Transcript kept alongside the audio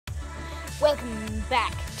Welcome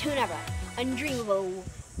back to another Undreamable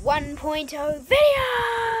 1.0 video!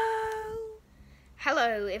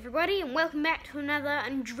 Hello everybody and welcome back to another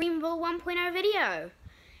Undreamable 1.0 video.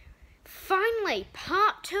 Finally,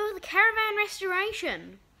 part 2 of the caravan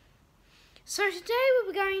restoration. So today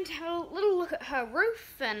we're going to have a little look at her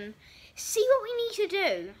roof and see what we need to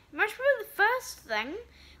do. Most probably the first thing,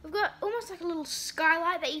 we've got almost like a little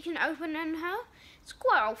skylight that you can open in her. It's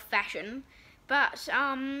quite old fashioned. But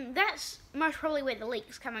that's most probably where the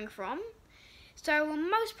leak's coming from. So we're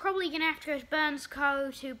most probably going to have to go to Burns Co.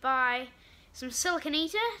 to buy some silicon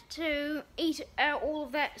eater to eat all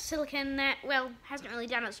of that silicon that, well, hasn't really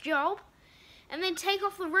done its job. And then take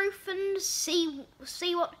off the roof and see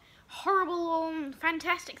what horrible or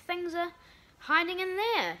fantastic things are hiding in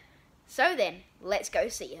there. So then, let's go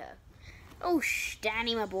see her. Oh,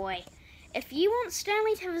 Stanley, my boy. If you want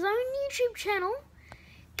Stanley to have his own YouTube channel,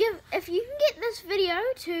 if you can get this video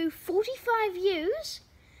to 45 views,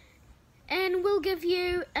 and we'll give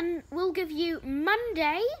you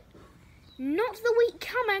Monday, not the week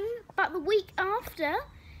coming, but the week after,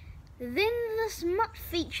 then this Mutt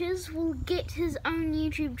Features will get his own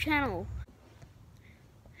YouTube channel.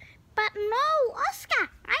 But no, Oscar,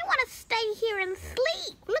 I want to stay here and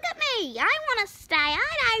sleep. Look at me, I want to stay.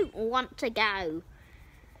 I don't want to go.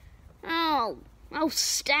 Oh,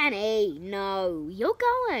 Stanny, no, you're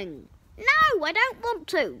going. No, I don't want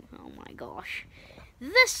to. Oh my gosh,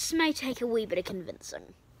 this may take a wee bit of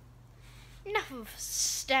convincing. Enough of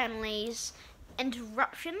Stanley's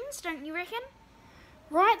interruptions, don't you reckon?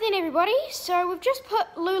 Right then everybody, so we've just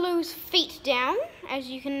put Lulu's feet down, as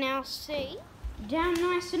you can now see. Down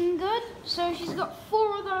nice and good. So she's got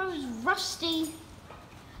 4 of those rusty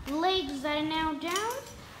legs that are now down.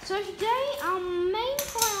 So today our main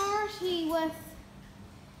priority with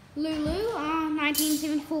Lulu, our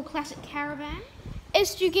 1974 classic caravan,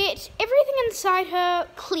 is to get everything inside her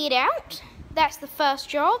cleared out. That's the first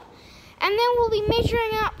job. And then we'll be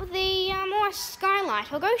measuring up the nice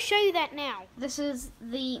skylight. I'll go show you that now. This is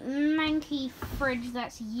the manky fridge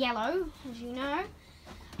that's yellow, as you know.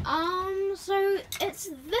 So it's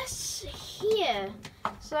this here.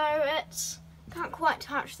 So it's, can't quite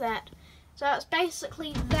touch that. So it's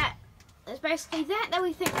basically that. It's basically that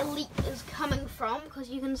we think the leak is coming from, because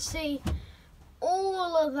you can see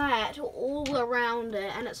all of that all around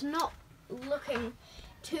it, and it's not looking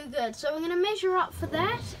too good. So we're going to measure up for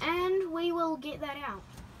that, and we will get that out.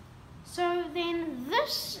 So then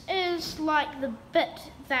this is like the bit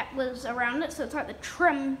that was around it, so it's like the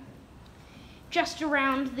trim just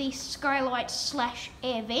around the skylight /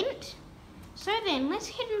 air vent. So then let's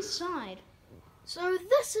head inside. So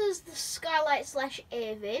this is the skylight /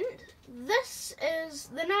 air vent. This is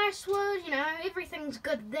the nice wood, you know, everything's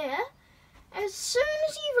good there. As soon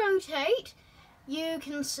as you rotate, you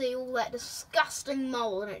can see all that disgusting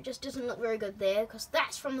mold, and it just doesn't look very good there, because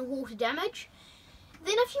that's from the water damage.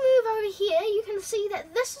 Then if you move over here, you can see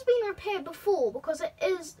that this has been repaired before, because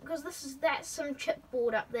that's some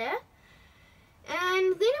chipboard up there.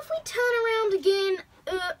 And then if we turn around again,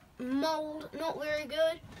 mold, not very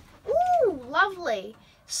good. Ooh, lovely.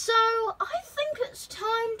 So I think it's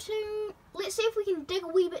time to, let's see if we can dig a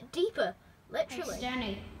wee bit deeper, literally. Hey,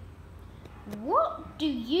 Danny, what do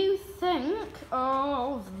you think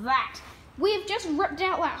of that? We've just ripped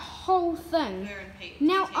out that whole thing.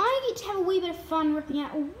 Now I get to have a wee bit of fun ripping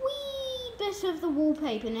out a wee bit of the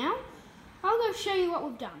wallpaper now. I'll go show you what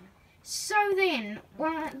we've done. So then,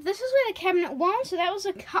 this is where the cabinet was, so that was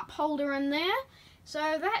a cup holder in there.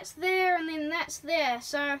 So that's there, and then that's there.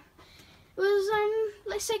 So it was,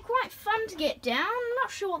 let's say, quite fun to get down. I'm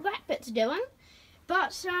not sure what that bit's doing.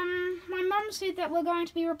 But my mum said that we're going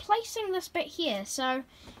to be replacing this bit here. So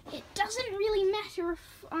it doesn't really matter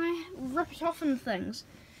if I rip it off and things.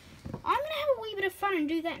 I'm going to have a wee bit of fun and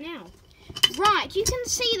do that now. Right, you can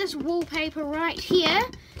see this wallpaper right here.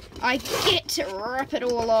 I get to rip it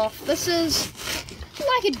all off. This is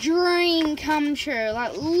like a dream come true.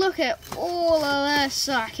 Like, look at all of this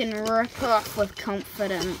I can rip off with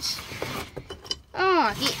confidence.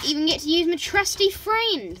 Oh, I even get to use my trusty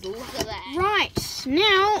friend. Look at that. Right,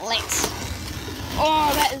 now let's...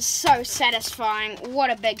 Oh, that is so satisfying. What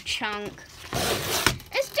a big chunk.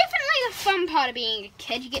 It's definitely the fun part of being a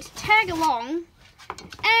kid. You get to tag along.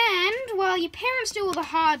 And while your parents do all the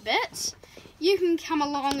hard bits, you can come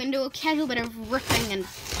along and do a casual bit of ripping and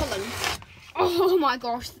pulling. Oh my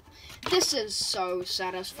gosh, this is so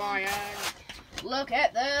satisfying. Look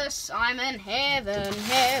at this, I'm in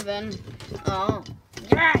heaven. Oh,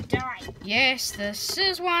 yeah, die. Yes, this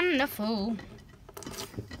is wonderful.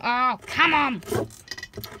 Oh, come on.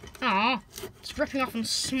 Oh, it's ripping off in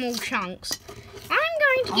small chunks. I'm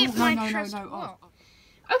going hoping to get my trust. No.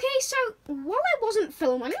 Okay, so while I wasn't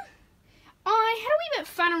filming, I had a wee bit of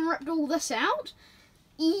fun and ripped all this out.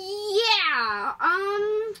 Yeah,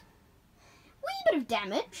 wee bit of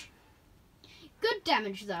damage. Good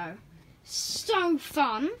damage though. So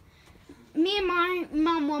fun. Me and my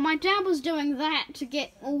mum, while my dad was doing that to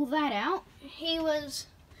get all that out,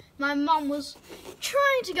 my mum was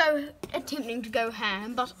attempting to go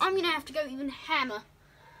ham, but I'm gonna have to go even hammer,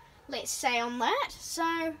 let's say, on that. So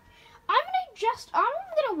I'm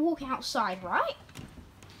gonna walk outside, right?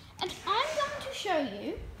 And I'm going to show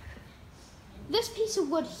you this piece of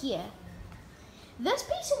wood here. This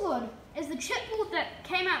piece of wood is the chipboard that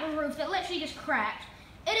came out of the roof that literally just cracked.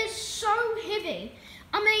 It is so heavy.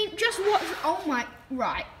 I mean, just watch. Oh my,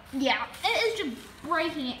 right. Yeah, it is just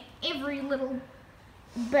breaking at every little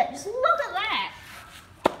bit. Just look at that.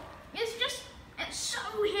 It's so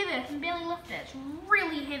heavy, I can barely lift it. It's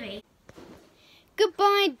really heavy.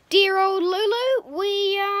 Goodbye, dear old Lulu.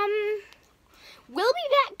 We'll be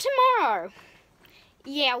back tomorrow.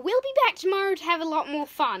 Yeah, we'll be back tomorrow to have a lot more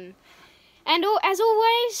fun. And as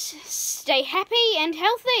always, stay happy and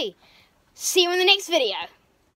healthy. See you in the next video.